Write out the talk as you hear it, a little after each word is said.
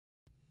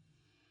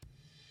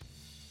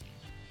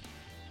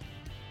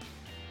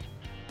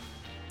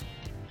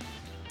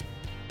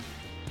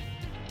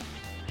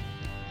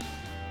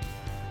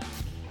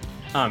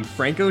I'm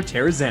Franco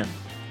Terrazem.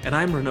 And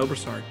I'm Renaud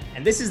Broussard.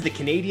 And this is the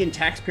Canadian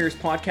Taxpayers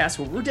Podcast,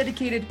 where we're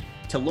dedicated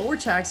to lower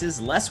taxes,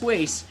 less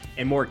waste,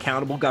 and more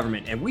accountable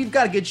government. And we've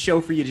got a good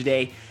show for you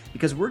today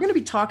because we're going to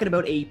be talking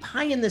about a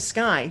pie in the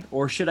sky,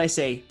 or should I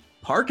say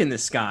park in the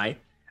sky,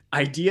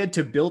 idea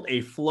to build a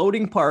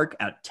floating park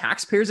at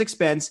taxpayers'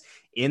 expense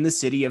in the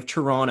city of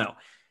Toronto.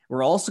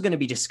 We're also going to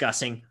be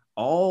discussing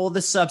all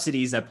the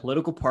subsidies that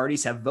political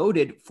parties have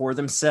voted for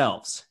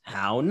themselves.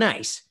 How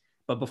nice.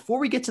 But before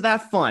we get to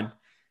that fun,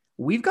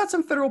 we've got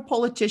some federal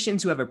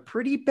politicians who have a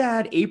pretty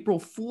bad April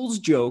Fool's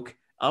joke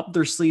up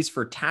their sleeves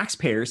for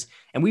taxpayers,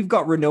 and we've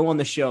got Renaud on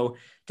the show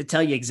to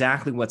tell you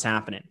exactly what's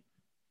happening.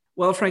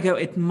 Well, Franco,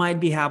 it might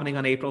be happening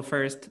on April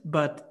 1st,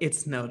 but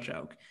it's no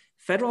joke.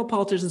 Federal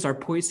politicians are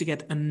poised to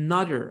get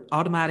another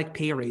automatic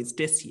pay raise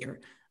this year,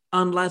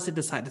 unless they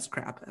decide to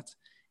scrap it.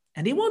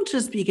 And they won't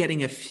just be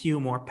getting a few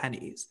more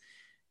pennies.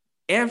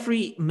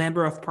 Every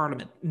member of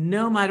parliament,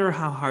 no matter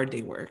how hard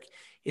they work,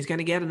 is going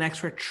to get an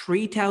extra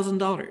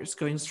 $3,000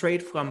 going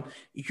straight from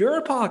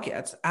your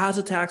pockets as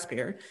a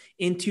taxpayer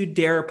into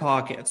their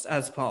pockets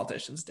as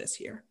politicians this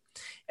year.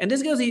 And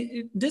this goes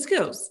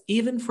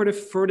even for the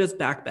furthest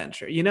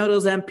backbencher. You know,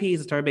 those MPs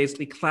that are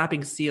basically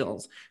clapping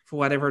seals for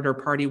whatever their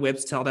party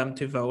whips tell them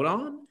to vote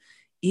on?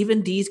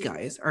 Even these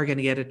guys are going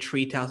to get a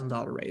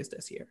 $3,000 raise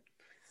this year.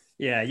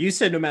 Yeah, you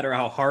said no matter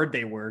how hard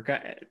they work.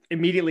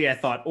 Immediately I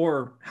thought,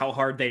 or how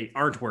hard they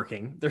aren't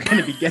working, they're going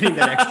to be getting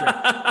that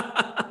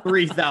extra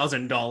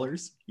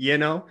 $3,000, you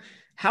know?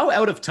 How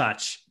out of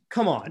touch.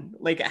 Come on.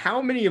 Like,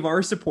 how many of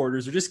our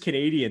supporters or just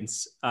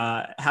Canadians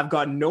have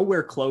gotten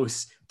nowhere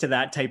close to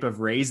that type of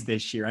raise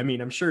this year? I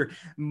mean, I'm sure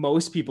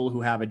most people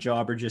who have a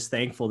job are just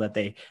thankful that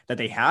they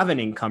have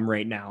an income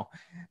right now.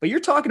 But you're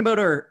talking about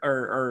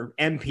our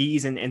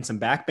MPs and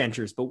some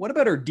backbenchers. But what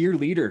about our dear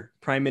leader,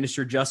 Prime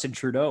Minister Justin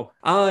Trudeau?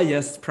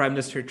 Yes, Prime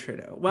Minister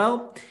Trudeau.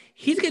 Well,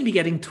 he's going to be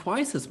getting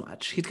twice as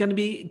much. He's going to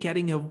be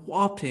getting a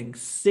whopping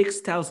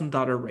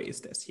 $6,000 raise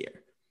this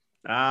year.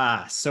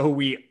 So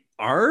we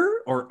are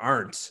or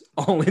aren't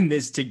all in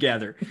this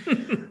together.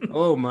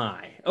 Oh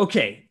my.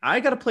 Okay, I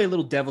got to play a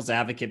little devil's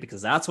advocate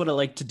because that's what I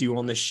like to do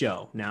on this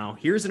show. Now,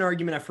 here's an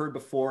argument I've heard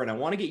before, and I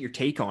want to get your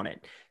take on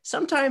it.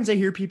 Sometimes I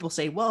hear people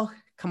say, well,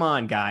 come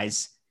on,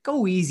 guys,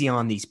 go easy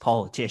on these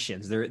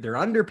politicians. They're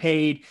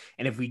underpaid,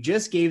 and if we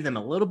just gave them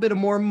a little bit of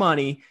more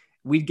money,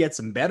 we'd get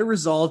some better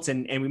results,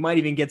 and we might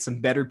even get some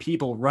better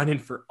people running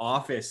for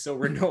office. So,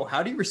 Renaud,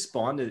 how do you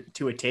respond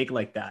to a take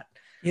like that?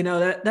 You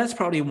know, that's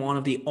probably one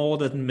of the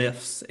oldest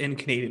myths in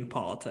Canadian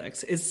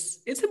politics.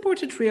 It's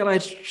important to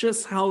realize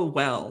just how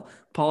well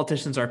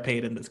politicians are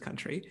paid in this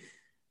country.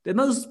 The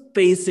most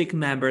basic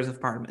members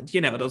of parliament, you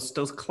know,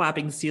 those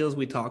clapping seals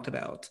we talked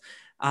about,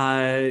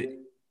 the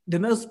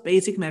most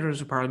basic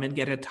members of parliament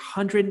get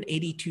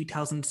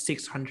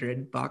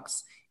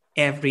 $182,600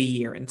 every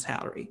year in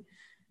salary.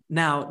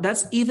 Now,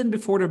 that's even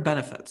before their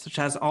benefits, such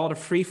as all the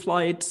free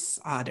flights,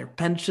 their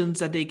pensions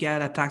that they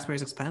get at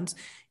taxpayers' expense.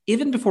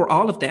 Even before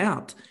all of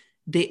that,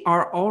 they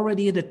are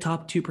already in the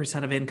top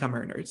 2% of income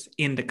earners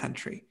in the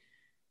country.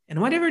 And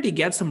whenever they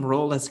get some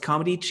role as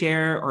committee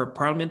chair or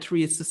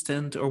parliamentary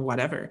assistant or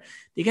whatever,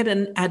 they get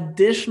an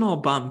additional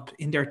bump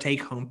in their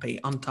take-home pay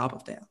on top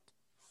of that.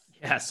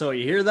 Yeah, so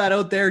you hear that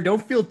out there?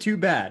 Don't feel too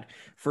bad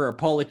for our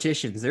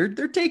politicians.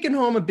 They're taking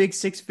home a big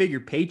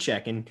six-figure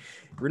paycheck. And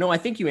Renaud, I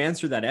think you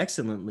answered that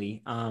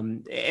excellently.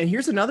 And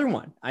here's another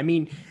one. I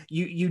mean,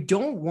 you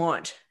don't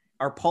want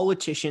our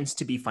politicians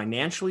to be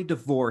financially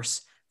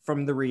divorced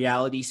from the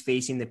realities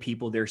facing the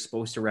people they're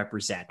supposed to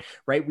represent,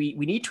 right? We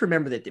need to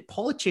remember that the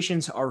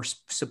politicians are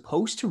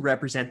supposed to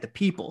represent the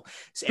people.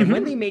 And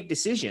when they make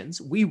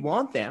decisions, we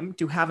want them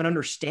to have an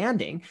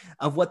understanding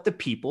of what the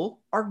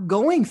people are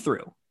going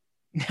through.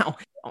 Now,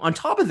 on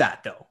top of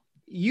that, though,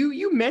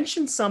 you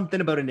mentioned something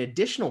about an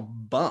additional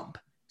bump.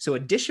 So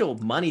additional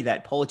money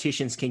that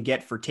politicians can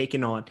get for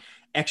taking on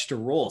extra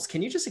roles.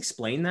 Can you just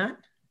explain that?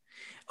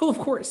 Oh, of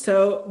course.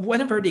 So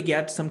whenever they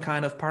get some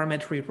kind of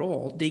parliamentary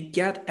role, they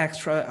get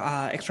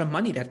extra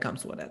money that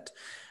comes with it.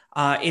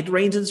 It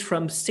ranges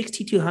from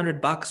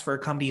 $6,200 for a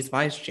committee's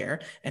vice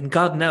chair, and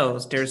God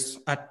knows there's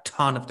a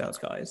ton of those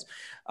guys.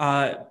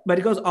 But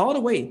it goes all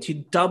the way to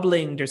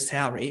doubling their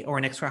salary, or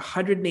an extra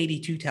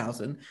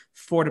 $182,000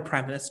 for the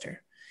prime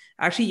minister.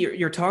 Actually,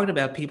 you're talking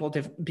about people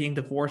being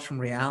divorced from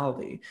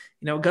reality.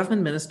 You know,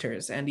 government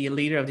ministers and the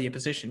leader of the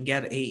opposition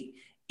get a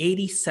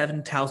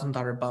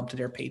 $87,000 bump to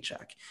their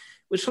paycheck,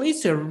 which leads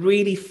to a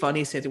really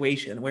funny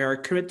situation where our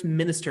current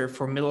minister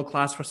for middle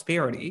class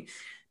prosperity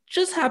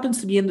just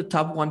happens to be in the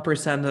top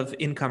 1% of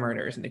income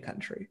earners in the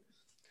country.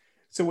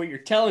 So what you're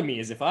telling me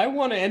is if I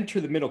want to enter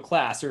the middle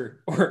class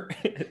or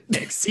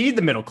exceed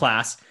the middle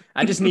class,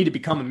 I just need to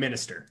become a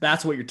minister.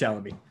 That's what you're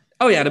telling me.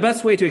 Oh yeah, the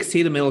best way to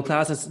exceed the middle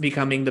class is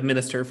becoming the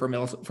minister for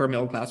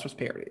middle class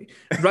prosperity.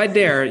 Right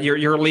there,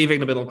 you're leaving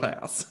the middle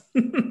class.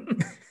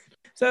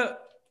 So,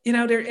 you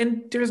know,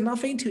 there's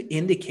nothing to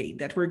indicate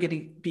that we're going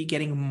to be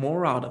getting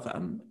more out of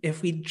them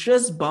if we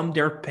just bump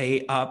their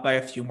pay up by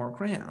a few more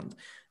grand.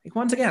 Like,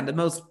 once again, the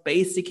most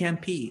basic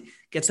MP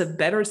gets a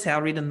better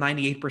salary than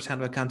 98% of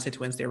the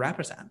constituents they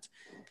represent.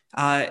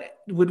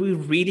 Would we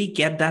really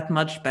get that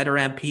much better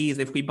MPs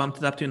if we bumped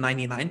it up to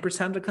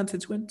 99% of the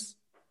constituents?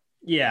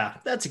 Yeah,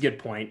 that's a good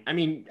point. I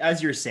mean,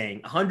 as you're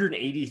saying,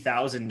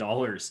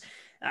 $180,000,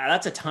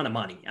 that's a ton of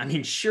money. I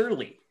mean,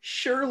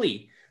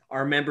 surely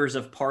our members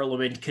of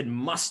parliament could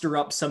muster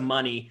up some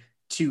money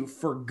to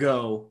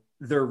forgo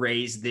their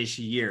raise this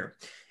year.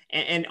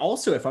 And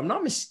also, if I'm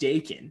not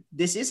mistaken,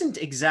 this isn't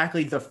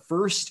exactly the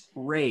first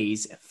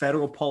raise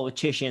federal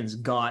politicians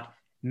got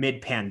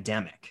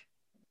mid-pandemic.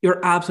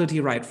 You're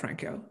absolutely right,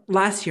 Franco.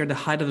 Last year, the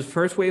height of the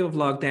first wave of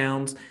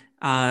lockdowns,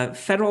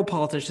 federal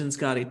politicians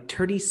got a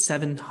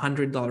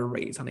 $3,700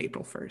 raise on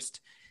April 1st.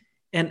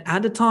 And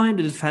at the time,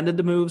 they defended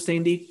the move,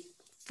 saying they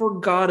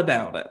forgot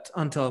about it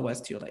until it was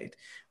too late,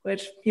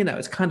 which,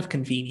 is kind of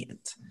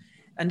convenient.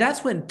 And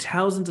that's when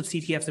thousands of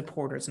CTF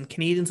supporters and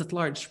Canadians at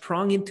large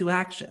sprung into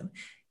action,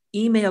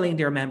 emailing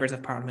their members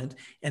of parliament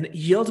and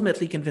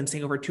ultimately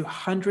convincing over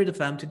 200 of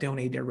them to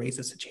donate their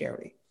raises to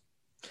charity.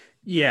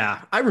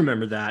 Yeah, I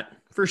remember that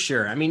for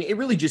sure. I mean, it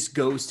really just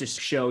goes to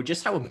show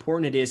just how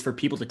important it is for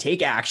people to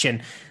take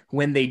action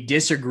when they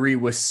disagree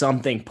with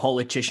something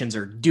politicians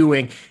are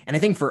doing. And I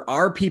think for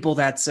our people,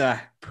 that's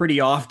pretty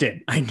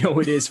often. I know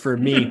it is for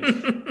me.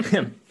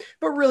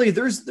 But really,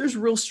 there's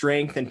real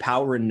strength and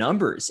power in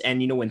numbers.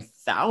 And, when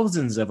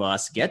thousands of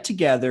us get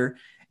together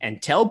and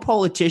tell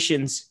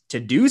politicians to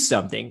do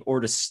something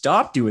or to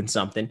stop doing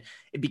something,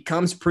 it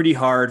becomes pretty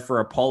hard for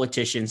our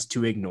politicians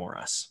to ignore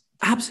us.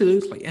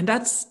 Absolutely. And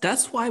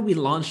that's why we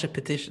launched a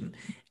petition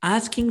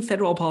asking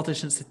federal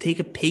politicians to take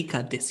a pay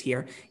cut this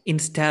year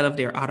instead of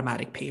their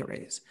automatic pay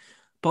raise.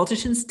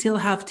 Politicians still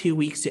have 2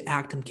 weeks to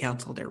act and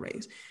cancel their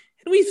raise.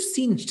 And we've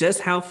seen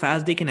just how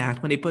fast they can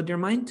act when they put their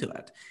mind to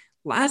it.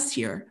 Last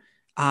year,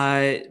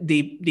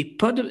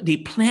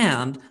 they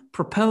planned,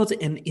 proposed,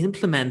 and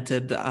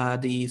implemented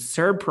the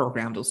CERB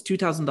program, those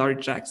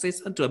 $2,000 checks they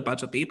sent to a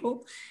bunch of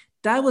people.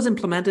 That was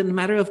implemented in a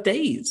matter of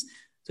days.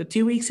 So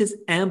 2 weeks is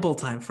ample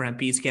time for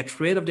MPs to get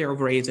rid of their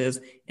raises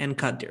and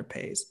cut their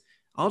pays.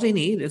 All they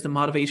need is the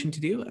motivation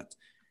to do it.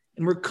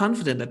 And we're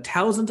confident that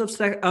thousands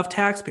of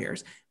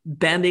taxpayers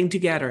banding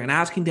together and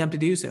asking them to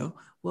do so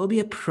will be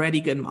a pretty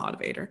good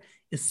motivator,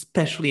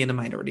 especially in a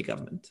minority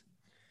government.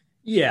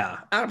 Yeah,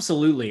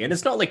 absolutely. And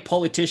it's not like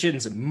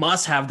politicians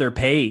must have their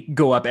pay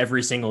go up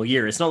every single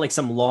year. It's not like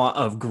some law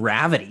of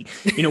gravity.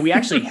 We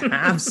actually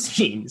have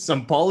seen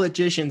some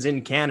politicians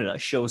in Canada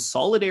show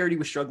solidarity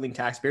with struggling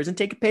taxpayers and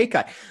take a pay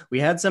cut.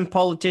 We had some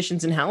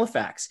politicians in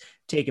Halifax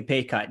take a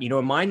pay cut.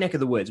 In my neck of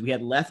the woods, we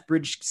had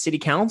Lethbridge City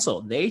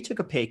Council. They took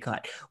a pay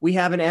cut. We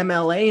have an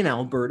MLA in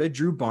Alberta,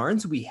 Drew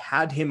Barnes. We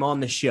had him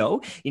on the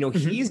show.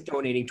 He's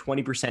donating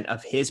 20%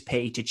 of his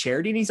pay to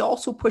charity, and he's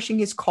also pushing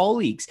his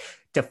colleagues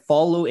to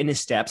follow in his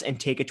steps and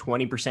take a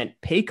 20%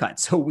 pay cut.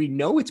 So we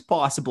know it's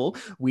possible.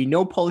 We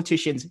know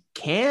politicians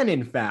can,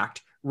 in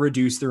fact,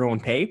 reduce their own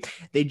pay.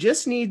 They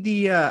just need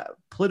the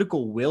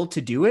political will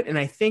to do it. And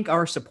I think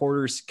our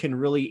supporters can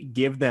really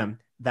give them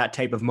that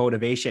type of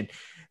motivation.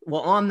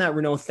 Well, on that,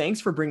 Renaud,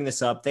 thanks for bringing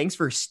this up. Thanks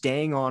for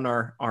staying on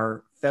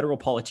our federal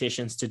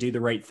politicians to do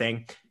the right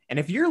thing. And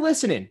if you're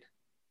listening,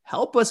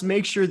 help us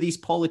make sure these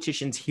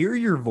politicians hear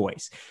your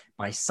voice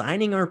by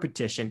signing our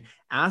petition,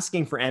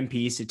 asking for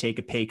MPs to take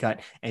a pay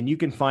cut. And you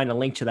can find a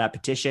link to that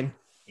petition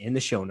in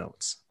the show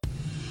notes.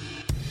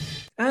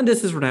 And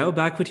this is Renaud,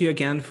 back with you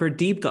again for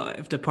Deep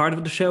Dive, the part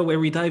of the show where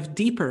we dive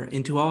deeper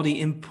into all the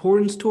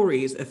important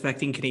stories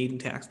affecting Canadian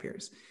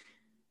taxpayers.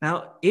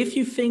 Now, if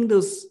you think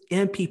those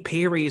MP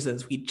pay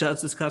raises we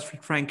just discussed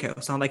with Franco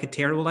sound like a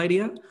terrible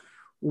idea,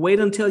 wait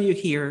until you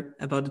hear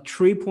about the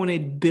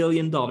 $3.8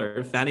 billion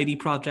vanity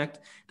project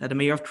that the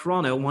Mayor of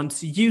Toronto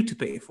wants you to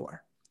pay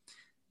for.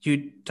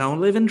 You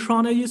don't live in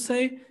Toronto, you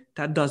say?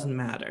 That doesn't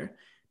matter.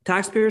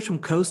 Taxpayers from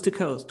coast to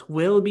coast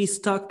will be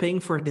stuck paying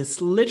for this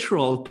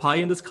literal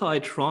pie-in-the-sky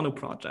Toronto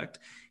project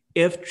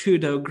if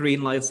Trudeau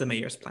greenlights the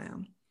Mayor's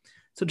plan.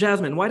 So,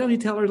 Jasmine, why don't you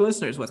tell our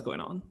listeners what's going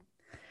on?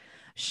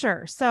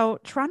 Sure. So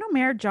Toronto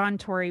Mayor John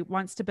Tory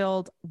wants to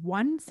build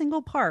one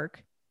single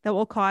park that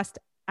will cost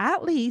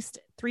at least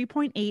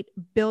 $3.8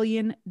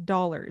 billion.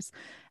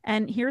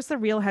 And here's the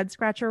real head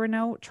scratcher,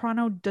 Renaud.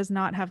 Toronto does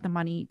not have the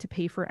money to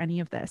pay for any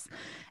of this.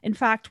 In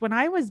fact, when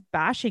I was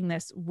bashing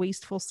this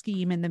wasteful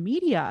scheme in the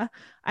media,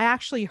 I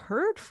actually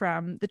heard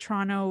from the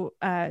Toronto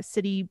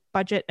City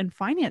Budget and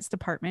Finance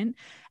Department,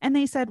 and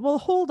they said, well,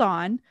 hold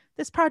on,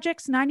 this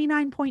project's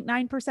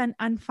 99.9%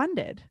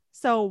 unfunded.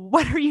 So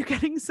what are you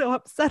getting so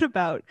upset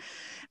about?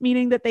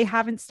 Meaning that they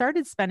haven't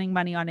started spending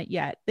money on it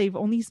yet. They've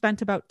only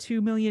spent about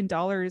 $2 million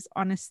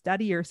on a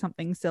study or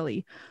something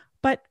silly.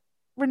 But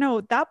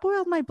Renaud, that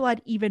boiled my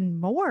blood even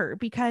more,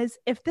 because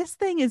if this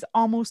thing is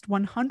almost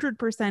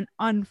 100%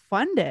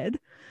 unfunded,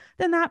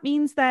 then that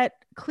means that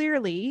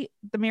clearly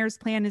the mayor's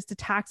plan is to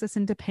tax us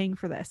into paying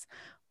for this.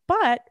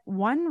 But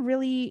one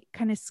really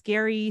kind of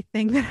scary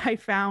thing that I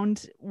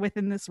found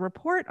within this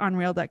report on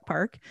Rail Deck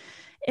Park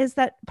is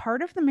that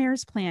part of the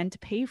mayor's plan to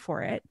pay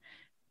for it,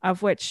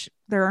 of which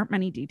there aren't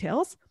many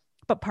details,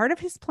 But part of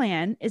his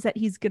plan is that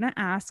he's going to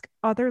ask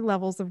other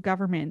levels of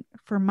government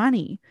for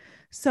money.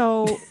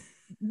 So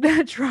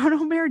the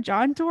Toronto Mayor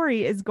John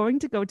Tory is going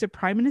to go to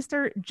Prime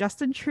Minister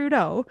Justin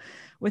Trudeau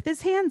with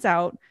his hands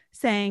out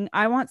saying,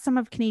 I want some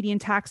of Canadian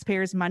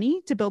taxpayers'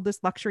 money to build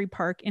this luxury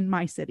park in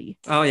my city.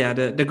 Oh yeah,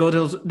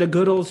 the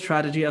good old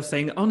strategy of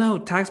saying, oh no,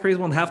 taxpayers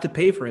won't have to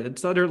pay for it.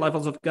 It's other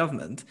levels of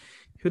government.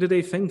 Who do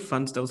they think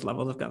funds those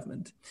levels of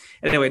government?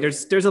 Anyway,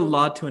 there's a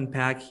lot to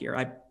unpack here.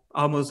 I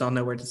almost don't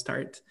know where to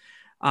start.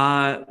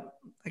 I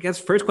guess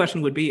first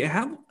question would be,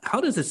 how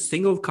does a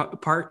single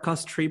park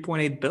cost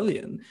 $3.8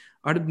 billion?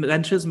 Are the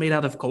benches made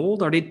out of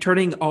gold? Are they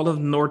turning all of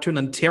Northern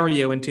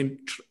Ontario into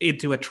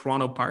a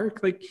Toronto park?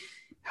 Like,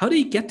 how do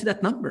you get to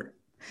that number?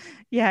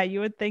 Yeah,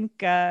 you would think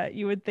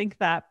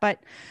that.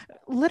 But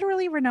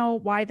literally,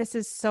 Renaud, why this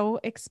is so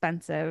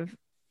expensive,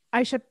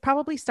 I should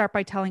probably start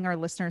by telling our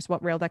listeners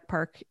what Rail Deck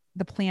Park,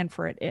 the plan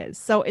for it is.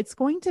 So it's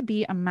going to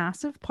be a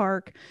massive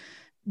park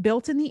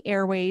built in the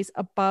airways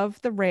above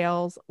the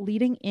rails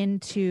leading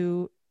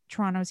into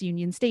Toronto's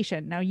Union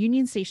Station. Now,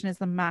 Union Station is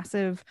the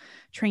massive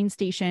train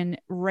station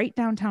right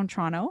downtown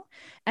Toronto,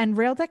 and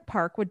Rail Deck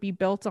Park would be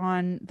built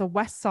on the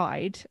west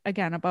side,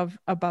 again,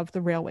 above the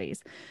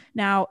railways.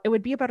 Now, it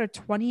would be about a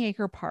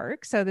 20-acre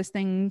park, so this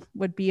thing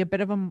would be a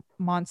bit of a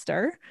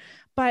monster.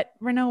 But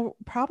Renaud,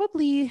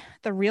 probably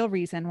the real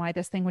reason why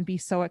this thing would be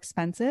so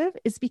expensive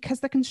is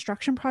because the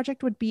construction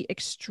project would be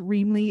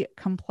extremely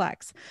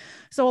complex.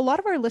 So a lot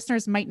of our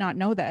listeners might not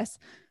know this,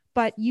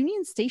 but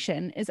Union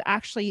Station is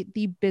actually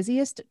the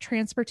busiest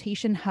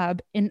transportation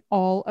hub in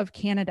all of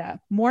Canada.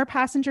 More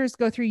passengers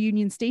go through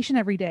Union Station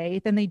every day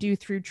than they do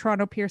through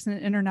Toronto Pearson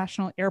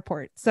International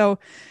Airport. So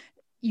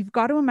you've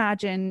got to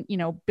imagine,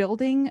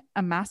 building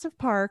a massive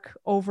park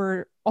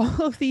over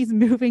all of these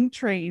moving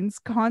trains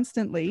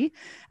constantly.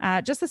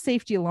 Just the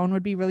safety alone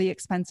would be really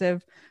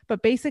expensive.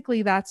 But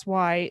basically, that's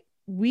why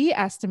we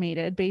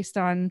estimated, based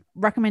on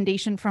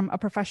recommendation from a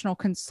professional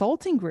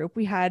consulting group,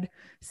 we had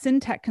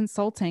Syntech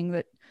Consulting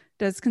that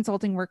does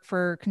consulting work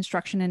for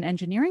construction and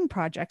engineering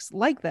projects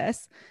like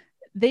this.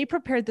 They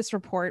prepared this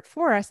report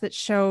for us that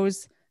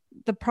shows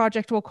the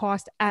project will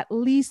cost at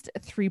least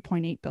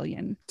 $3.8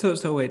 billion.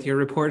 So wait, your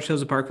report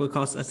shows the park will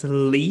cost at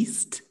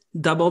least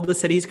double the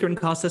city's current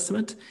cost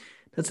estimate?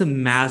 That's a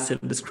massive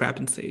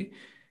discrepancy.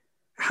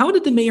 How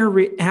did the mayor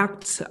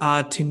react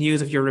to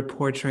news of your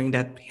report showing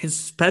that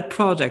his pet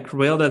project,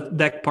 Rail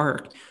Deck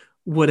Park,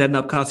 would end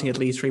up costing at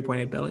least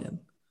 $3.8 billion?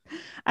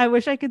 I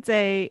wish I could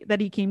say that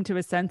he came to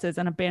his senses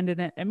and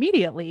abandoned it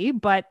immediately,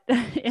 but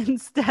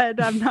instead,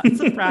 I'm not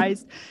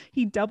surprised.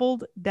 He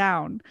doubled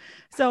down.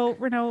 So,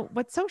 Renaud,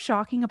 what's so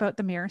shocking about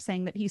the mayor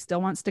saying that he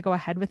still wants to go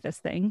ahead with this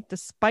thing,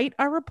 despite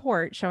our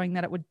report showing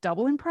that it would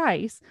double in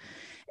price,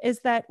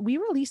 is that we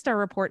released our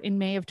report in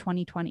May of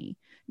 2020.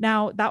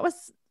 Now, that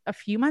was a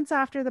few months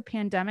after the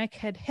pandemic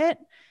had hit,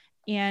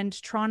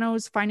 and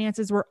Toronto's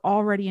finances were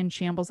already in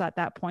shambles at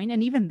that point.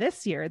 And even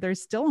this year,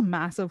 there's still a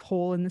massive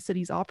hole in the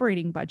city's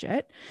operating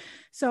budget.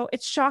 So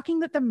it's shocking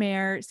that the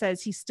mayor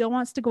says he still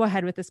wants to go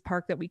ahead with this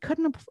park that we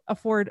couldn't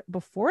afford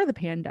before the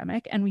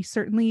pandemic, and we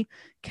certainly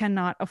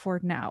cannot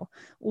afford now.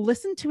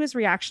 Listen to his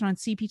reaction on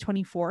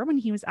CP24 when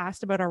he was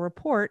asked about our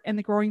report and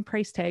the growing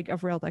price tag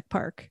of Rail Deck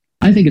Park.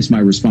 I think it's my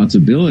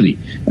responsibility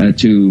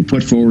to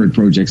put forward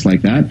projects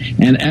like that.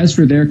 And as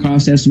for their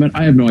cost estimate,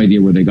 I have no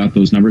idea where they got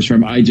those numbers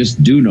from. I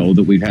just do know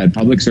that we've had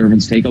public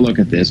servants take a look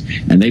at this,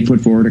 and they put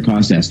forward a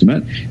cost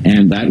estimate,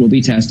 and that will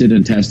be tested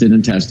and tested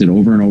and tested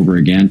over and over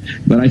again.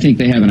 But I think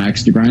they have an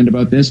axe to grind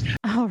about this.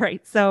 All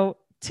right. So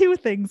 2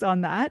 things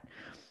on that.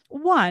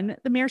 1,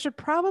 the mayor should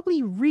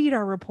probably read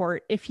our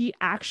report if he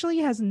actually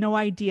has no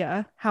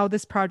idea how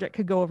this project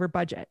could go over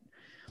budget.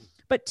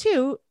 But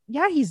 2,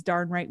 yeah, he's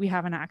darn right we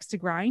have an axe to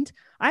grind.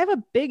 I have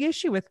a big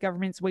issue with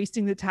governments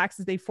wasting the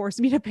taxes they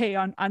force me to pay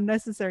on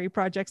unnecessary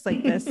projects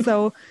like this.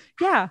 So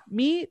yeah,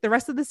 me, the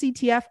rest of the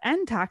CTF,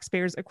 and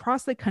taxpayers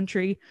across the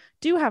country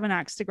do have an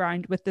axe to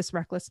grind with this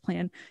reckless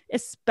plan,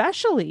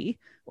 especially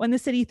when the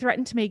city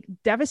threatened to make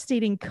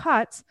devastating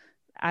cuts,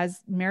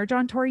 as Mayor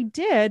John Tory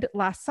did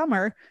last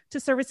summer, to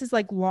services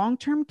like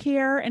long-term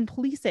care and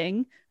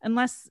policing,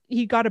 unless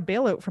he got a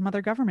bailout from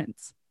other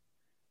governments.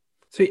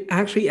 So he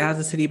actually asked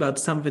the city about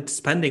some of its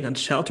spending on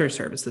shelter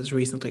services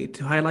recently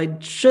to highlight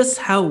just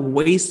how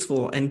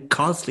wasteful and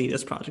costly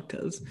this project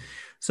is.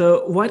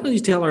 So why don't you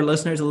tell our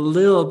listeners a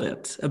little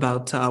bit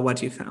about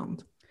what you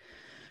found?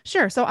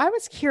 Sure. So I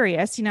was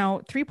curious,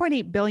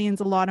 $3.8 billion is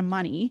a lot of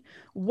money.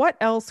 What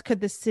else could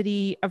the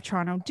city of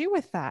Toronto do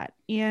with that?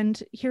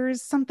 And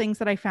here's some things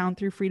that I found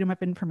through Freedom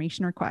of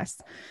Information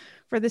requests.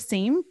 For the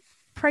same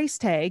price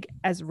tag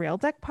as Rail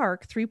Deck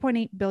Park,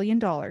 $3.8 billion,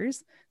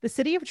 the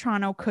city of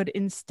Toronto could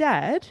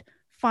instead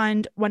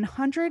fund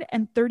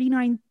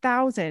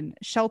 139,000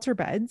 shelter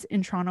beds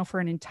in Toronto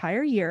for an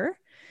entire year.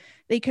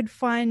 They could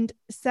fund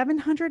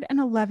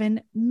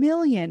 711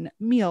 million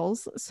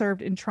meals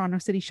served in Toronto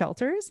city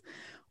shelters,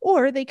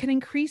 or they could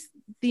increase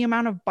the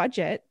amount of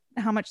budget,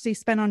 how much they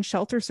spend on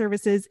shelter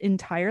services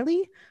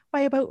entirely,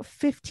 by about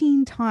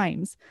 15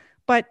 times.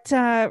 But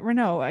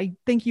Renaud, I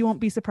think you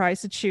won't be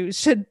surprised to choose.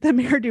 Should the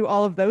mayor do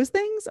all of those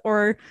things,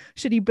 or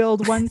should he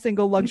build one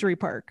single luxury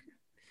park?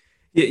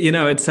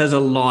 It says a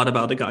lot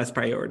about the guy's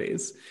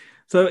priorities.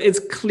 So it's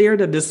clear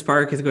that this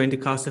park is going to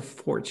cost a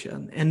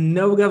fortune, and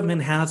no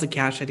government has the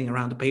cash sitting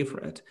around to pay for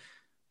it.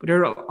 But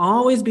there will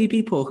always be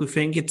people who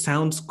think it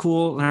sounds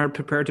cool and are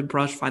prepared to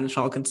brush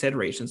financial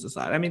considerations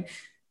aside. I mean,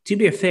 to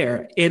be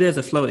fair, it is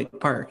a floating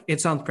park.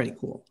 It sounds pretty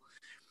cool.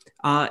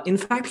 In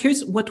fact,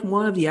 here's what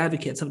one of the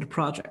advocates of the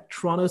project,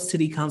 Toronto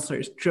City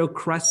Councillor Joe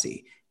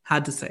Cressy,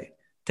 had to say.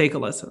 Take a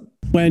listen.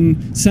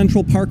 When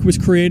Central Park was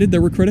created,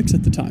 there were critics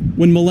at the time.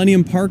 When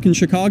Millennium Park in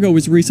Chicago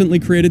was recently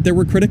created, there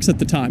were critics at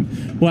the time.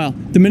 Well,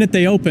 the minute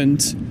they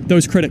opened,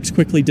 those critics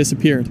quickly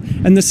disappeared.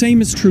 And the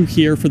same is true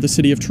here for the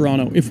City of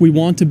Toronto. If we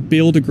want to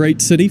build a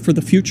great city for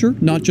the future,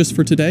 not just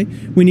for today,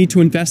 we need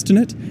to invest in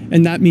it,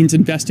 and that means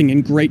investing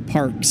in great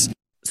parks.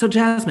 So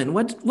Jasmine,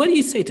 what do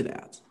you say to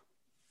that?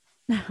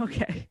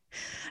 Okay.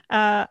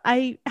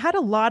 I had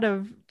a lot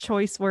of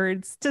choice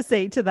words to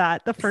say to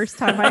that the first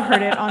time I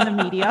heard it on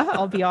the media,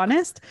 I'll be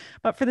honest.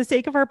 But for the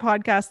sake of our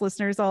podcast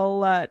listeners,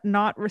 I'll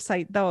not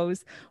recite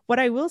those. What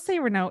I will say,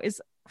 Renaud,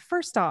 is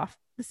first off,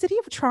 the City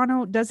of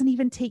Toronto doesn't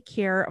even take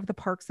care of the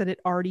parks that it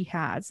already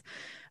has.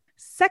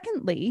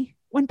 Secondly,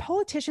 when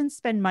politicians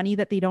spend money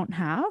that they don't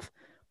have,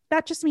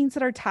 that just means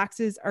that our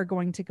taxes are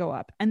going to go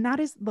up. And that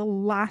is the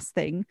last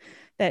thing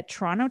that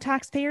Toronto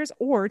taxpayers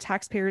or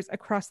taxpayers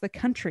across the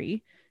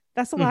country,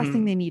 that's the last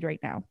thing they need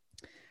right now.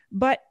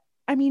 But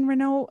I mean,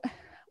 Renaud,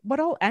 what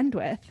I'll end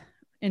with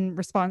in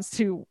response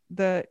to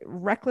the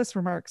reckless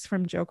remarks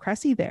from Joe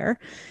Cressy there,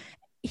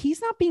 he's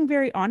not being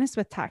very honest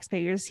with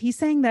taxpayers. He's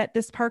saying that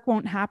this park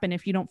won't happen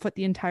if you don't foot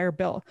the entire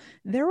bill.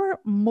 There were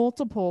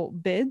multiple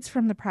bids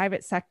from the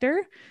private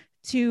sector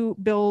to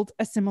build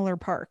a similar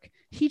park.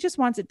 He just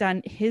wants it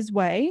done his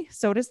way.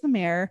 So does the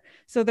mayor.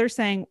 So they're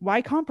saying,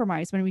 why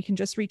compromise when we can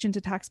just reach into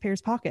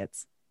taxpayers'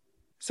 pockets?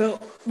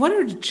 So what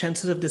are the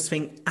chances of this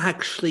thing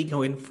actually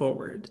going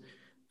forward?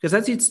 Because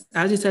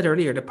as you said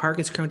earlier, the park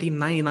is currently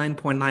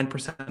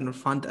 99.9%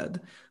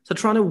 funded. So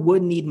Toronto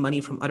would need money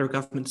from other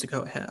governments to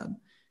go ahead.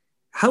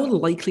 How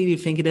likely do you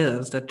think it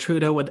is that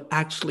Trudeau would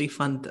actually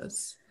fund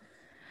this?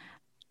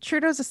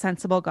 Trudeau's a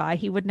sensible guy.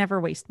 He would never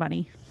waste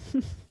money.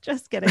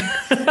 Just kidding.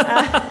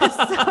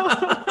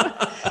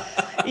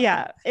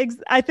 Yeah,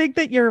 I think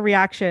that your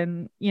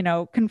reaction,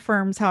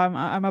 confirms how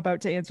I'm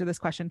about to answer this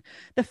question.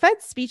 The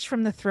Fed's speech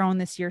from the throne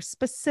this year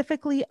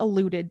specifically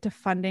alluded to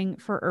funding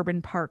for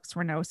urban parks,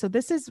 Renaud. So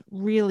this is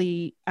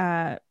really,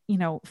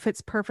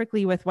 fits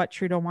perfectly with what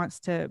Trudeau wants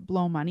to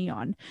blow money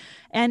on.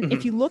 And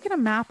if you look at a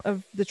map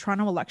of the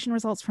Toronto election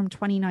results from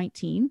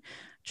 2019,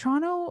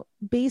 Toronto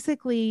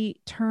basically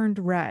turned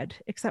red,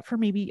 except for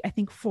maybe, I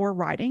think, 4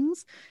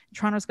 ridings.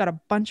 Toronto's got a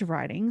bunch of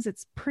ridings.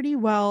 It's pretty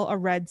well a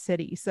red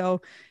city.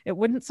 So it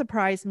wouldn't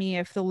surprise me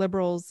if the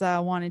Liberals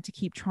wanted to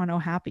keep Toronto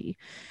happy.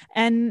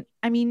 And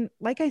I mean,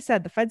 like I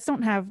said, the feds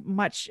don't have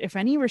much, if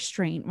any,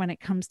 restraint when it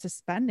comes to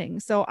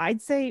spending. So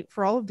I'd say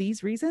for all of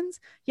these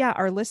reasons, yeah,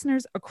 our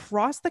listeners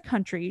across the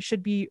country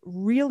should be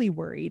really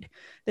worried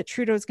that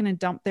Trudeau's going to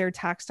dump their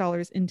tax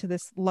dollars into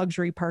this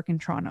luxury park in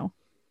Toronto.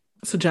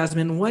 So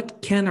Jasmine,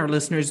 what can our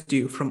listeners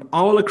do from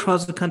all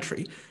across the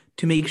country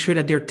to make sure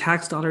that their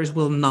tax dollars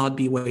will not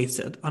be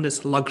wasted on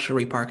this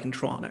luxury park in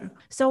Toronto?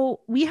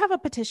 So we have a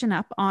petition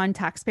up on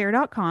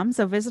taxpayer.com.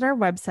 So visit our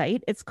website.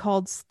 It's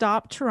called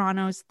Stop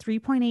Toronto's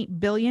 $3.8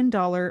 billion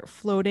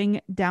floating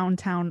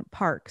downtown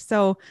park.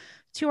 So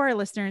to our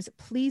listeners,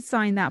 please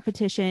sign that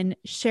petition,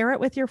 share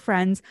it with your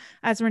friends.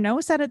 As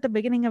Renaud said at the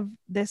beginning of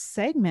this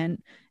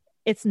segment,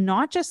 it's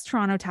not just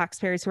Toronto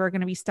taxpayers who are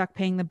going to be stuck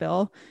paying the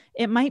bill.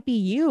 It might be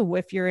you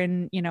if you're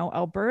in,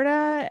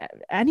 Alberta,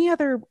 any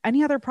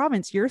other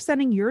province. You're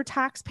sending your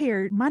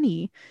taxpayer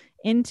money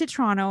into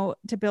Toronto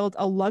to build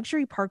a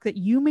luxury park that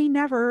you may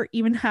never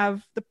even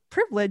have the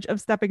privilege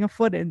of stepping a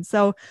foot in.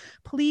 So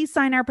please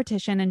sign our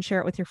petition and share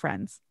it with your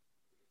friends.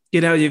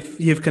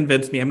 You've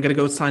convinced me. I'm going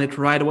to go sign it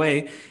right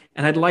away.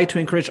 And I'd like to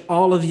encourage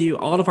all of you,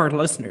 all of our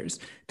listeners,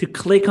 to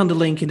click on the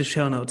link in the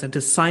show notes and to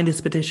sign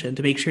this petition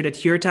to make sure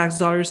that your tax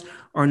dollars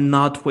are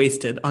not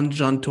wasted on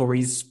John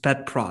Tory's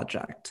pet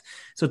project.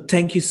 So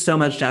thank you so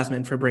much,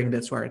 Jasmine, for bringing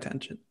this to our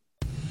attention.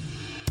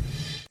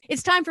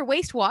 It's time for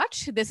Waste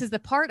Watch. This is the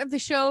part of the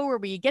show where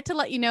we get to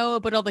let you know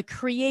about all the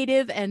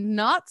creative and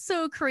not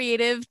so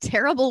creative,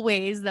 terrible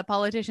ways that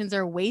politicians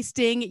are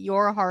wasting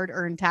your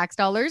hard-earned tax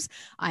dollars.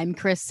 I'm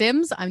Chris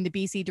Sims. I'm the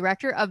BC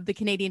director of the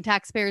Canadian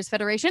Taxpayers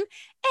Federation,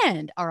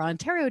 and our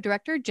Ontario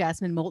director,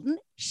 Jasmine Moulton.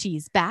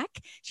 She's back.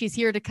 She's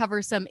here to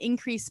cover some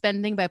increased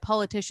spending by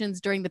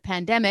politicians during the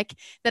pandemic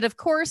that, of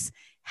course,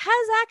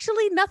 has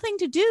actually nothing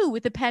to do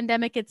with the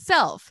pandemic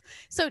itself.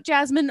 So,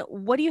 Jasmine,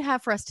 what do you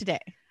have for us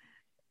today?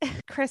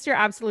 Chris, you're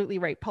absolutely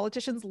right.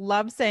 Politicians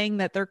love saying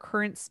that their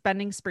current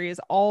spending spree is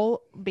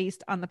all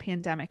based on the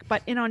pandemic.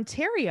 But in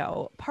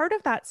Ontario, part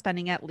of that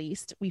spending, at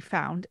least we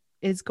found,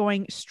 is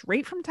going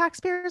straight from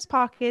taxpayers'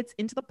 pockets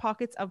into the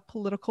pockets of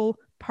political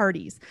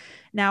parties.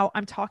 Now,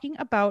 I'm talking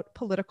about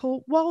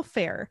political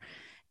welfare.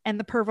 and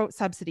the per vote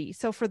subsidy.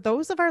 So for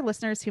those of our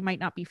listeners who might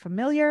not be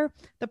familiar,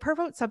 the per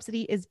vote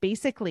subsidy is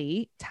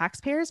basically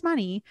taxpayers'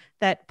 money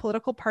that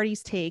political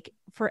parties take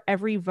for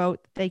every vote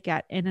they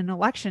get in an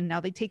election. Now,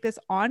 they take this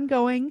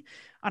ongoing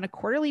on a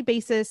quarterly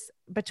basis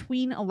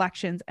between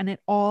elections, and it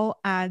all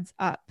adds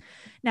up.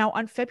 Now,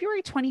 on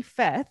February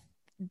 25th,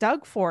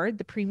 Doug Ford,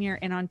 the premier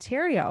in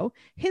Ontario,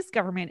 his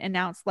government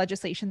announced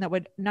legislation that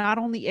would not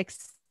only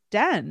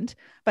extend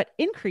but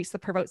increase the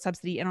per vote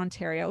subsidy in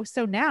Ontario.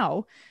 So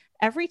now,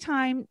 every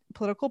time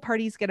political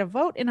parties get a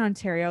vote in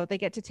Ontario, they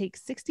get to take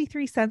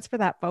 63 cents for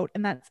that vote,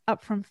 and that's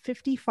up from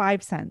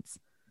 55 cents.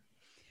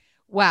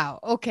 Wow.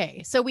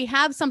 Okay. So we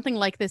have something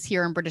like this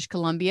here in British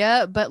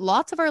Columbia, but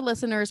lots of our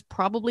listeners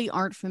probably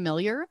aren't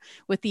familiar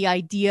with the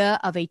idea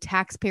of a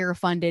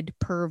taxpayer-funded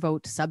per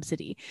vote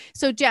subsidy.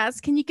 So Jess,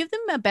 can you give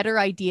them a better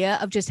idea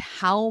of just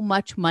how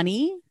much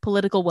money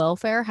political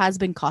welfare has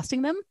been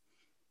costing them?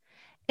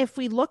 If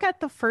we look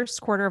at the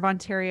first quarter of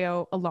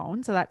Ontario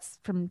alone, so that's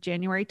from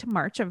January to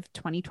March of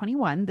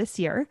 2021, this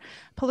year,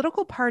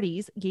 political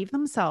parties gave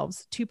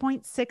themselves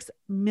 $2.6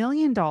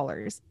 million.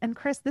 And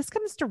Chris, this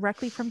comes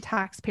directly from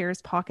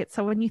taxpayers' pockets.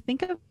 So when you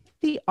think of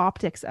the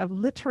optics of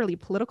literally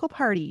political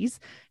parties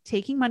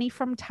taking money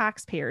from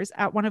taxpayers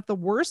at one of the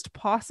worst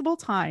possible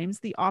times,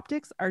 the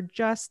optics are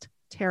just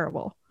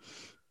terrible.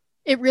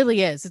 It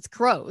really is. It's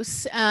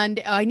gross.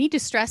 And I need to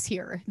stress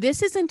here,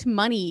 this isn't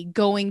money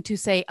going to,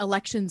 say,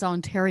 Elections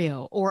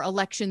Ontario or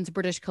Elections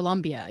British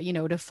Columbia,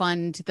 to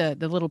fund the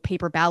little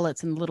paper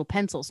ballots and the little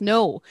pencils.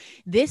 No,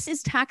 this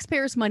is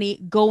taxpayers'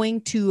 money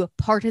going to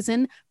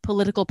partisan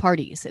political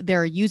parties.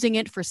 They're using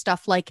it for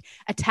stuff like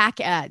attack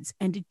ads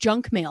and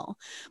junk mail.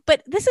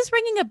 But this is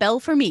ringing a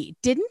bell for me.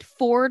 Didn't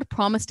Ford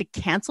promise to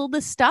cancel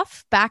this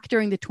stuff back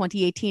during the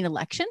 2018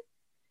 election?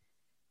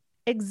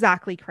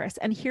 Exactly, Chris.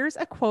 And here's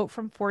a quote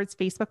from Ford's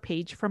Facebook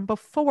page from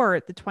before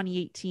the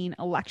 2018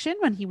 election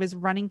when he was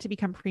running to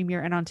become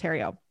premier in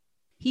Ontario.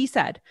 He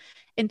said,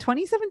 in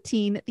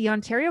 2017, the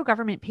Ontario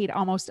government paid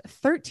almost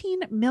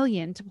 $13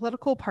 million to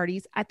political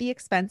parties at the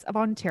expense of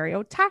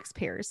Ontario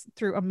taxpayers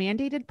through a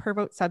mandated per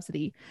vote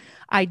subsidy.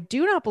 I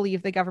do not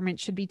believe the government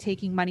should be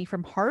taking money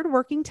from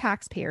hardworking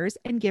taxpayers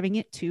and giving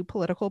it to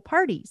political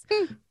parties.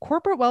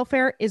 Corporate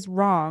welfare is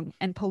wrong,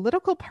 and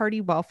political party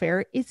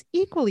welfare is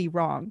equally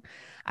wrong.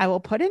 I will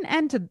put an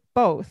end to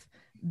both.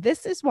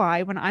 This is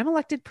why, when I'm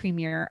elected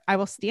premier, I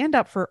will stand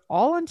up for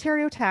all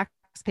Ontario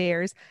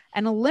taxpayers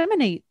and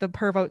eliminate the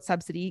per vote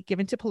subsidy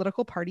given to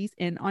political parties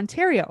in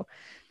Ontario.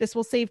 This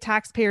will save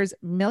taxpayers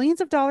millions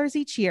of dollars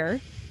each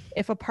year.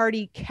 If a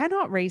party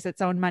cannot raise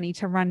its own money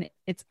to run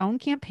its own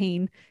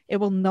campaign, it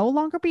will no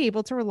longer be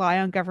able to rely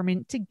on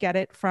government to get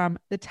it from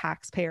the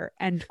taxpayer.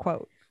 End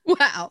quote.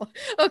 Wow.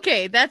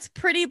 Okay, that's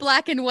pretty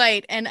black and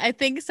white. And I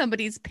think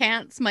somebody's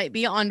pants might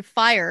be on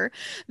fire.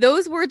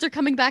 Those words are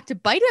coming back to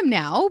bite him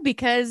now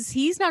because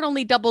he's not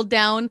only doubled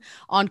down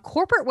on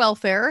corporate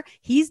welfare,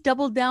 he's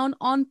doubled down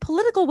on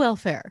political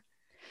welfare.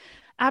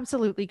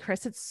 Absolutely,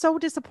 Chris. It's so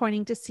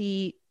disappointing to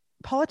see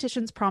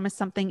politicians promise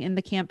something in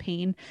the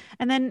campaign.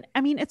 And then,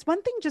 it's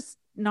one thing just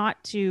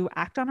not to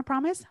act on a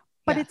promise,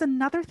 but it's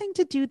another thing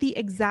to do the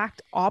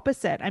exact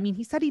opposite.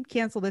 He said he'd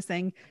cancel this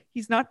thing.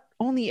 He's not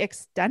only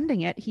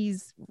extending it,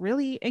 he's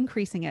really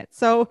increasing it.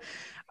 So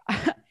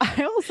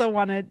I also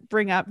want to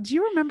bring up, do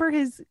you remember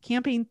his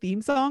campaign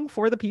theme song,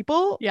 For the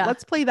People? Yeah.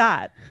 Let's play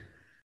that.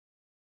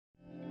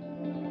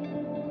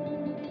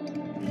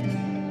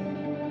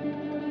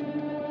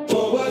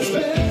 For what's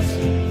best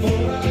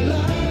for our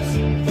lives,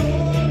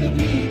 for the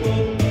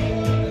people.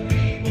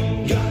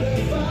 Gotta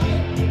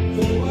fight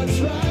for what's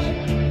right,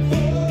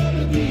 for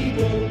the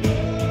people.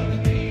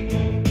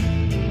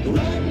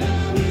 Right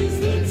now is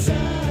the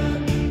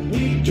time,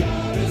 we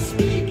gotta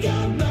speak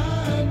our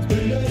minds.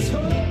 Bring us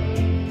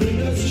hope,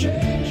 bring us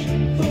change,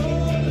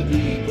 for the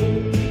people.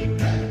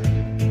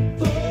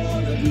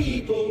 For the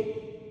people.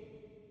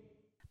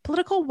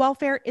 Political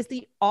welfare is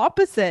the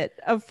opposite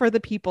of for the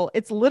people.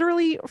 It's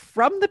literally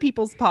from the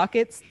people's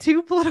pockets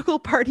to political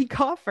party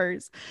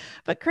coffers.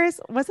 But Chris,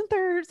 wasn't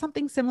there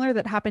something similar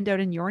that happened out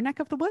in your neck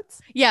of the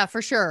woods? Yeah,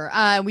 for sure.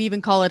 We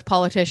even call it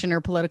politician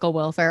or political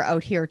welfare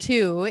out here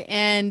too.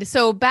 And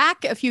so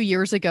back a few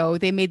years ago,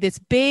 they made this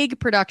big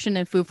production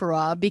in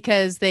Fufura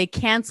because they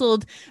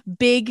canceled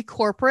big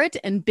corporate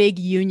and big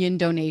union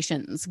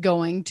donations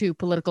going to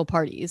political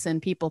parties.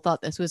 And people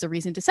thought this was a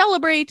reason to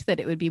celebrate, that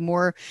it would be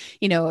more,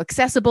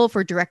 accessible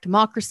for direct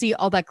democracy,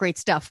 all that great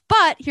stuff.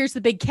 But here's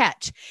the big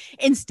catch.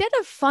 Instead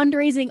of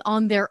fundraising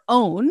on their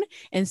own,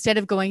 instead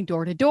of going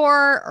door to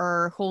door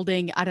or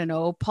holding,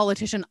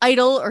 politician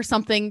idol or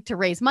something to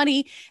raise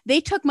money, they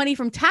took money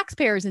from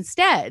taxpayers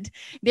instead.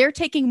 They're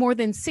taking more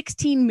than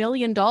 $16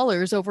 million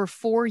over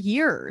 4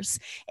 years.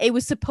 It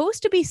was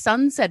supposed to be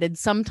sunsetted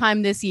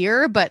sometime this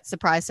year, but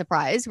surprise,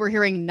 surprise, we're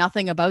hearing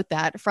nothing about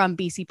that from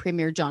BC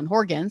Premier John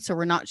Horgan. So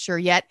we're not sure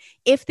yet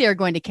if they're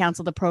going to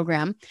cancel the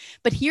program.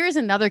 But here's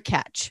another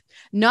catch.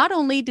 Not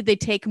only did they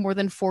take more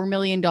than $4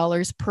 million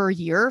per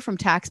year from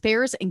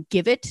taxpayers and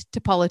give it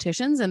to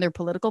politicians and their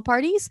political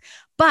parties,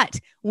 but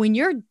when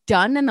you're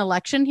done an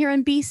election here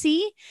in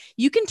BC,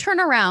 you can turn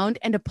around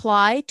and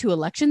apply to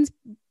Elections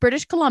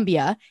British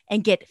Columbia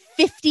and get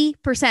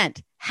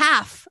 50%,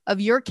 half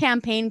of your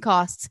campaign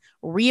costs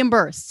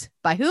reimbursed.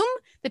 By whom?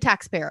 The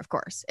taxpayer, of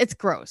course. It's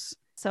gross.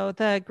 So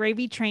the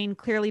gravy train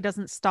clearly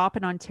doesn't stop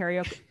in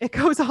Ontario. It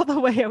goes all the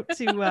way out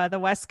to the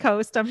West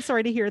Coast. I'm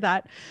sorry to hear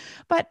that.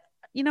 But,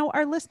 you know,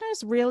 our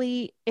listeners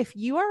really, if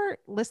you are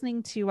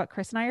listening to what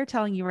Chris and I are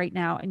telling you right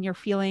now and you're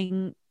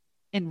feeling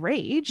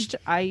enraged,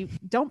 I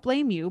don't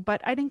blame you,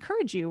 but I'd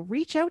encourage you,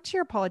 reach out to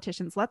your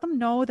politicians, let them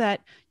know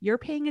that you're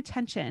paying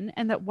attention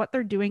and that what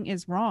they're doing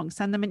is wrong.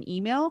 Send them an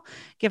email,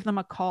 give them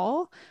a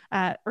call,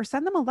 or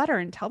send them a letter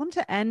and tell them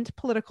to end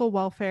political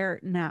welfare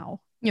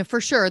now. Yeah,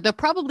 for sure. They'll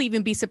probably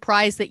even be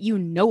surprised that you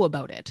know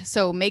about it.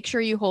 So make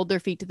sure you hold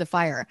their feet to the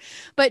fire.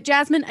 But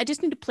Jasmine, I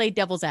just need to play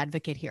devil's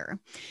advocate here.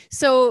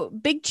 So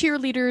big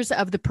cheerleaders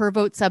of the per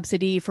vote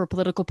subsidy for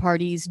political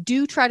parties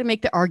do try to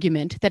make the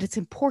argument that it's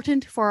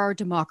important for our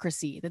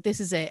democracy, that this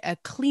is a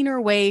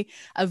cleaner way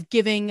of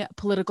giving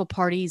political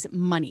parties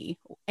money,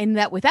 and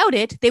that without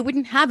it, they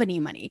wouldn't have any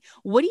money.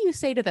 What do you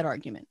say to that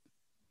argument?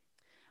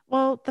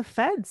 Well, the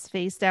feds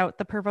phased out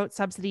the per vote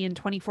subsidy in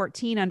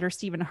 2014 under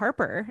Stephen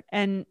Harper,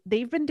 and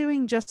they've been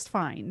doing just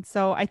fine.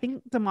 So I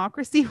think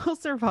democracy will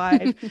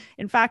survive,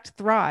 in fact,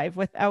 thrive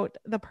without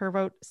the per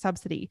vote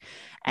subsidy.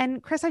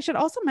 And Chris, I should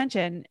also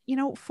mention, you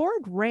know,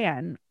 Ford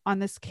ran on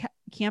this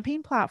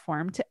campaign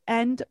platform to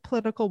end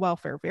political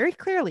welfare very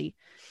clearly,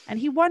 and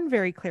he won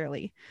very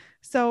clearly.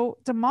 So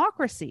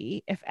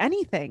democracy, if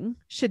anything,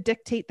 should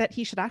dictate that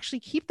he should actually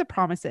keep the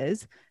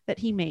promises that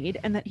he made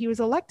and that he was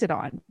elected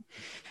on.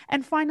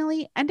 And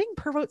finally, ending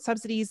per vote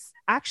subsidies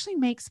actually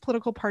makes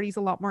political parties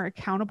a lot more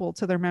accountable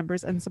to their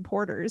members and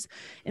supporters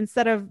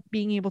instead of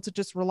being able to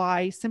just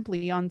rely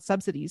simply on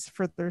subsidies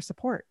for their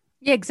support.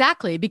 Yeah,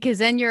 exactly. Because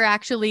then you're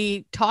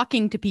actually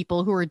talking to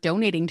people who are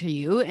donating to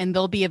you, and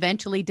they'll be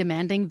eventually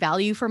demanding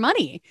value for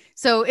money.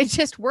 So it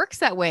just works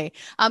that way.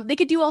 They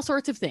could do all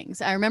sorts of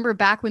things. I remember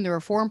back when the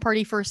Reform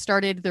Party first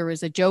started, there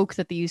was a joke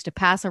that they used to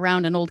pass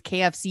around an old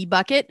KFC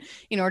bucket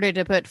in order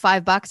to put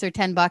 $5 or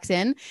 $10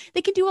 in.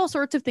 They could do all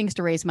sorts of things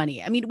to raise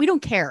money. I mean, we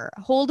don't care.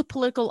 Hold a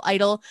political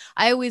idol.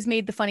 I always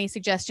made the funny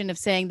suggestion of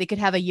saying they could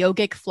have a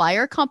yogic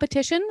flyer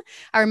competition.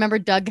 I remember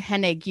Doug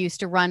Hennig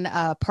used to run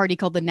a party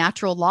called the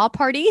Natural Law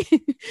Party.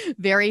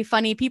 Very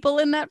funny people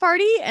in that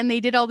party, and they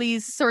did all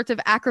these sorts of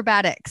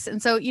acrobatics. And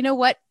so, you know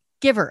what?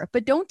 Give her,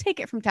 but don't take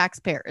it from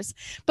taxpayers.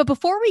 But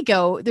before we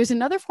go, there's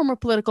another form of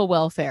political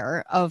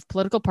welfare of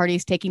political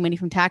parties taking money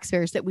from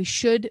taxpayers that we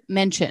should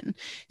mention.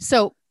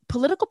 So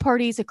political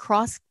parties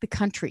across the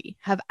country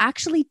have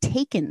actually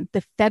taken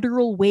the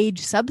federal wage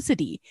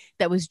subsidy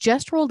that was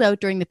just rolled out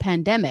during the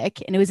pandemic,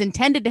 and it was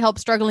intended to help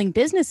struggling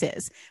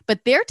businesses,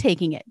 but they're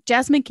taking it.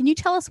 Jasmine, can you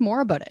tell us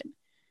more about it?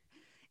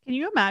 Can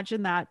you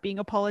imagine that, being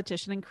a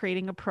politician and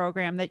creating a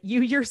program that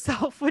you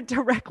yourself would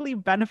directly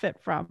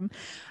benefit from?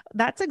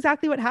 That's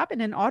exactly what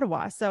happened in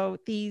Ottawa. So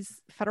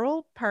these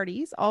federal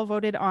parties all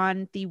voted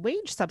on the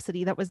wage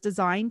subsidy that was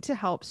designed to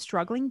help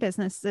struggling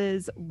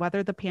businesses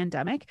weather the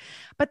pandemic.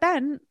 But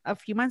then a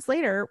few months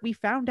later, we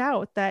found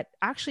out that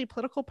actually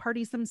political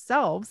parties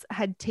themselves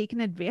had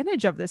taken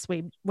advantage of this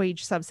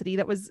wage subsidy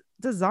that was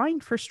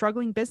designed for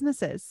struggling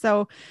businesses.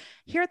 So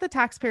here at the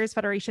Taxpayers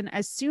Federation,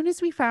 as soon as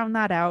we found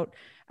that out,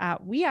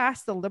 we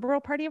asked the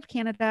Liberal Party of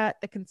Canada,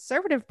 the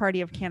Conservative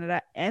Party of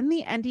Canada, and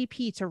the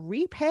NDP to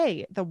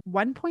repay the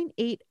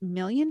 $1.8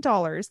 million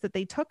that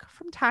they took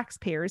from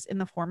taxpayers in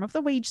the form of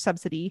the wage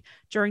subsidy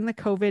during the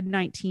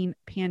COVID-19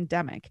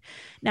 pandemic.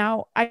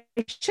 Now, I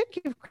should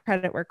give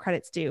credit where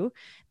credit's due.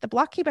 The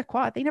Bloc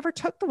Québécois, they never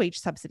took the wage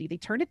subsidy. They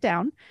turned it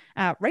down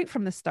right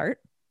from the start.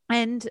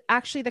 And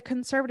actually, the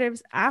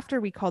Conservatives, after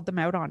we called them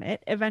out on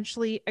it,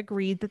 eventually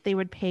agreed that they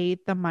would pay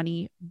the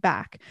money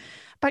back.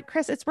 But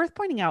Chris, it's worth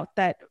pointing out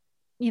that,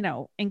 you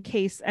know, in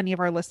case any of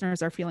our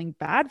listeners are feeling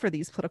bad for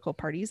these political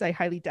parties, I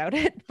highly doubt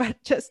it,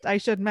 but just I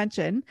should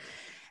mention,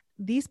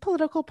 these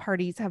political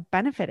parties have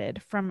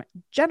benefited from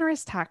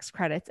generous tax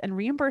credits and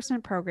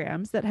reimbursement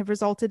programs that have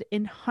resulted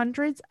in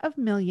hundreds of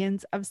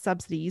millions of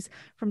subsidies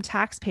from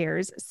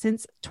taxpayers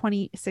since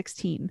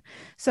 2016.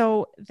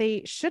 So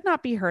they should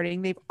not be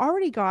hurting. They've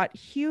already got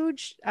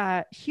huge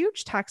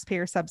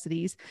taxpayer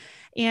subsidies.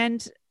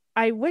 And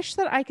I wish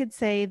that I could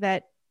say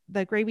that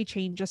the gravy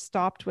train just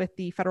stopped with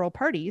the federal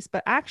parties,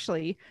 but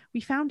actually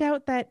we found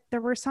out that there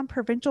were some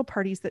provincial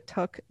parties that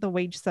took the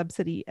wage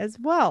subsidy as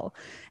well.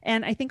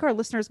 And I think our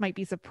listeners might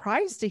be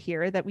surprised to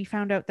hear that we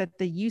found out that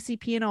the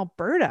UCP in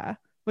Alberta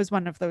was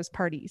one of those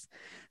parties.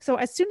 So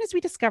as soon as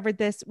we discovered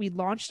this, we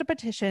launched a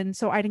petition.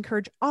 So I'd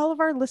encourage all of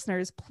our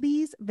listeners,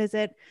 please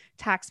visit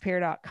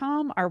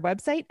taxpayer.com, our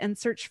website, and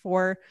search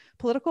for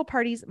political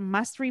parties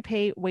must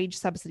repay wage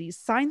subsidies.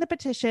 Sign the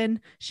petition,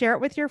 share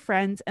it with your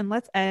friends, and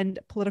let's end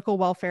political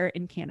welfare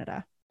in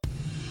Canada.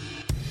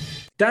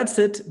 That's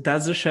it.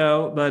 That's the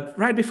show. But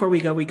right before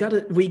we go, we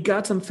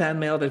got some fan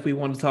mail that we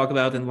want to talk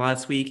about. In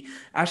last week,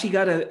 actually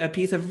got a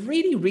piece of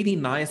really, really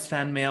nice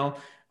fan mail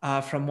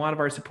from one of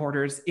our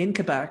supporters in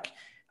Quebec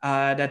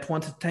that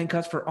wants to thank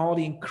us for all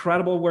the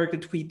incredible work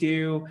that we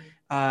do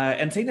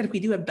and saying that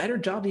we do a better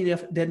job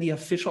than the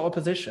official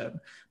opposition.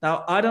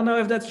 Now, I don't know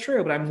if that's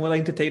true, but I'm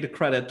willing to take the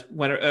credit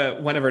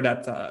whenever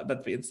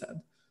that's being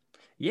said.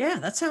 Yeah,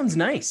 that sounds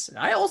nice.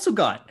 I also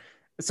got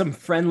some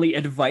friendly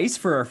advice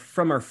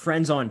from our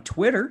friends on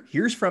Twitter.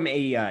 Here's from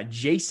a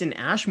Jason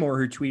Ashmore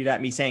who tweeted at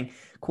me saying,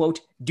 quote,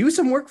 "Do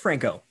some work,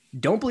 Franco.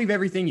 Don't believe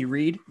everything you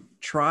read.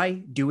 Try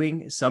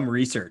doing some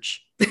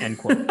research," end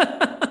quote.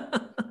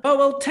 Oh,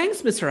 well,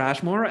 thanks, Mr.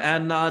 Ashmore.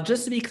 And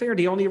just to be clear,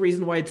 the only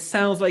reason why it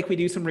sounds like we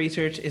do some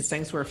research is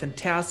thanks to our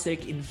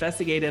fantastic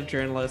investigative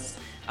journalist,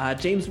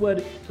 James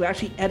Wood, who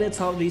actually edits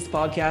all of these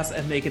podcasts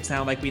and make it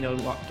sound like we know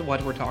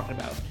what we're talking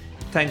about.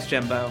 Thanks,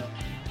 Jimbo.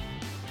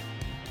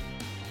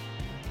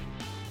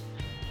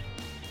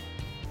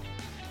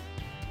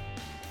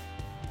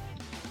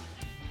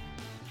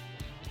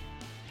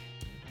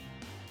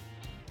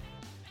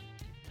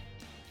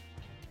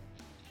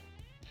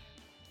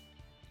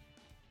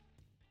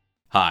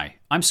 Hi,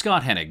 I'm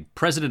Scott Hennig,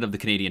 President of the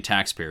Canadian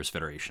Taxpayers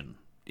Federation.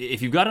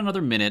 If you've got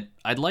another minute,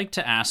 I'd like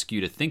to ask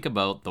you to think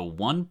about the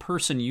one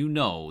person you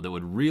know that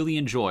would really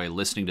enjoy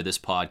listening to this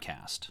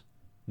podcast.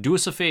 Do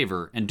us a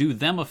favor and do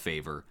them a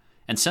favor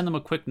and send them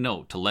a quick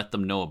note to let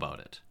them know about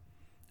it.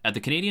 At the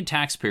Canadian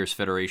Taxpayers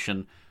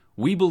Federation,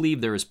 we believe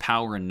there is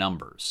power in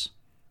numbers.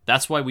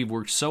 That's why we've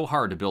worked so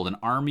hard to build an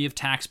army of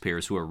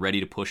taxpayers who are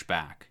ready to push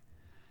back.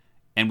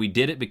 And we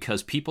did it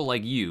because people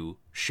like you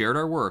shared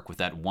our work with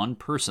that one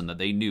person that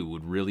they knew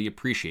would really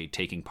appreciate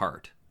taking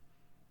part.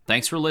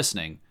 Thanks for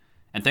listening,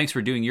 and thanks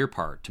for doing your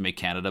part to make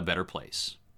Canada a better place.